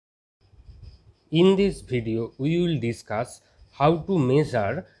In this video, we will discuss how to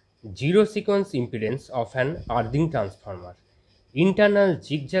measure zero sequence impedance of an earthing transformer. Internal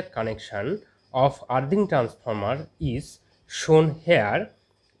zigzag connection of earthing transformer is shown here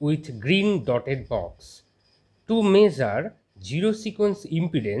with green dotted box. To measure zero sequence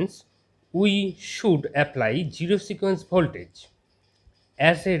impedance, we should apply zero sequence voltage.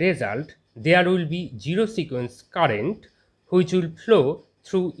 As a result, there will be zero sequence current which will flow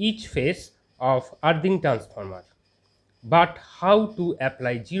through each phase of earthing transformer. But how to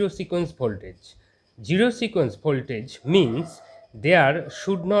apply zero sequence voltage? Zero sequence voltage means there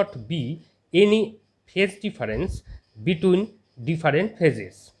should not be any phase difference between different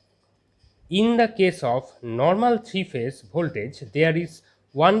phases. In the case of normal three-phase voltage, there is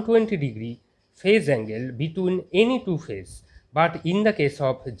 120-degree phase angle between any two phases. But in the case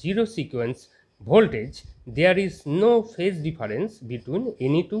of zero sequence voltage, there is no phase difference between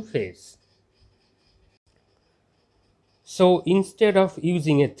any two phases. So instead of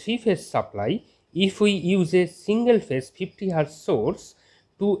using a three-phase supply, if we use a single-phase 50 Hz source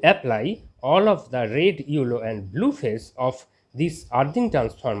to apply all of the red, yellow and blue phase of this earthing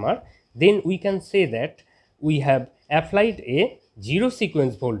transformer, then we can say that we have applied a zero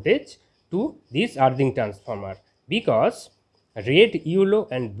sequence voltage to this earthing transformer, because red, yellow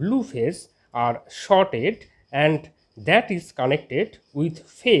and blue phase are shorted and that is connected with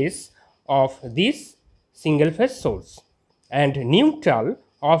phase of this single phase source, and neutral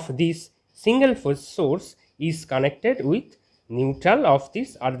of this single phase source is connected with neutral of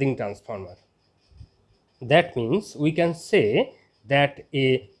this earthing transformer. That means we can say that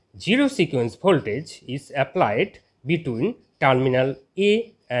a zero sequence voltage is applied between terminal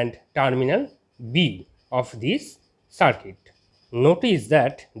A and terminal B of this circuit. Notice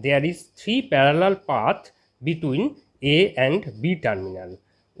that there is three parallel paths between A and B terminal.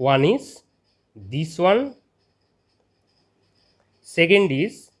 One is this one, second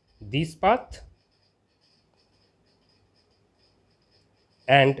is this path,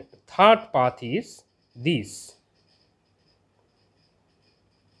 and third path is this.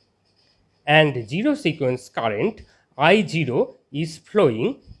 And zero sequence current I0 is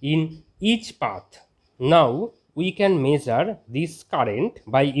flowing in each path. Now we can measure this current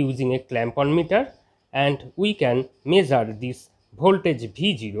by using a clamp-on meter, and we can measure this voltage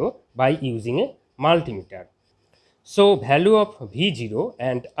V0 by using a multimeter. So value of V0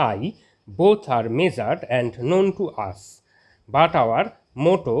 and I both are measured and known to us, but our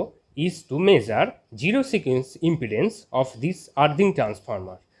motto is to measure zero sequence impedance of this earthing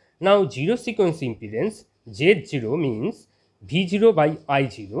transformer. Now zero sequence impedance Z0 means V0 by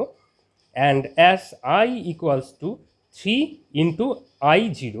I0, and as I equals to 3 into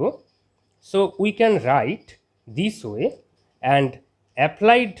I0, so we can write this way, and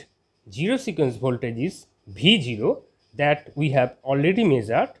applied zero sequence voltage is V0 that we have already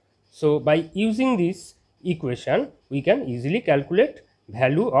measured. So by using this equation, we can easily calculate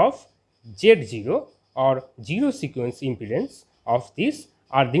value of Z0 or zero sequence impedance of this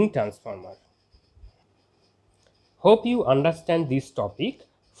earthing transformer. Hope you understand this topic.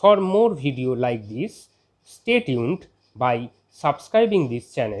 For more video like this, stay tuned by subscribing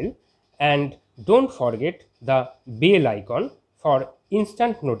this channel, and don't forget the bell icon for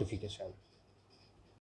instant notification.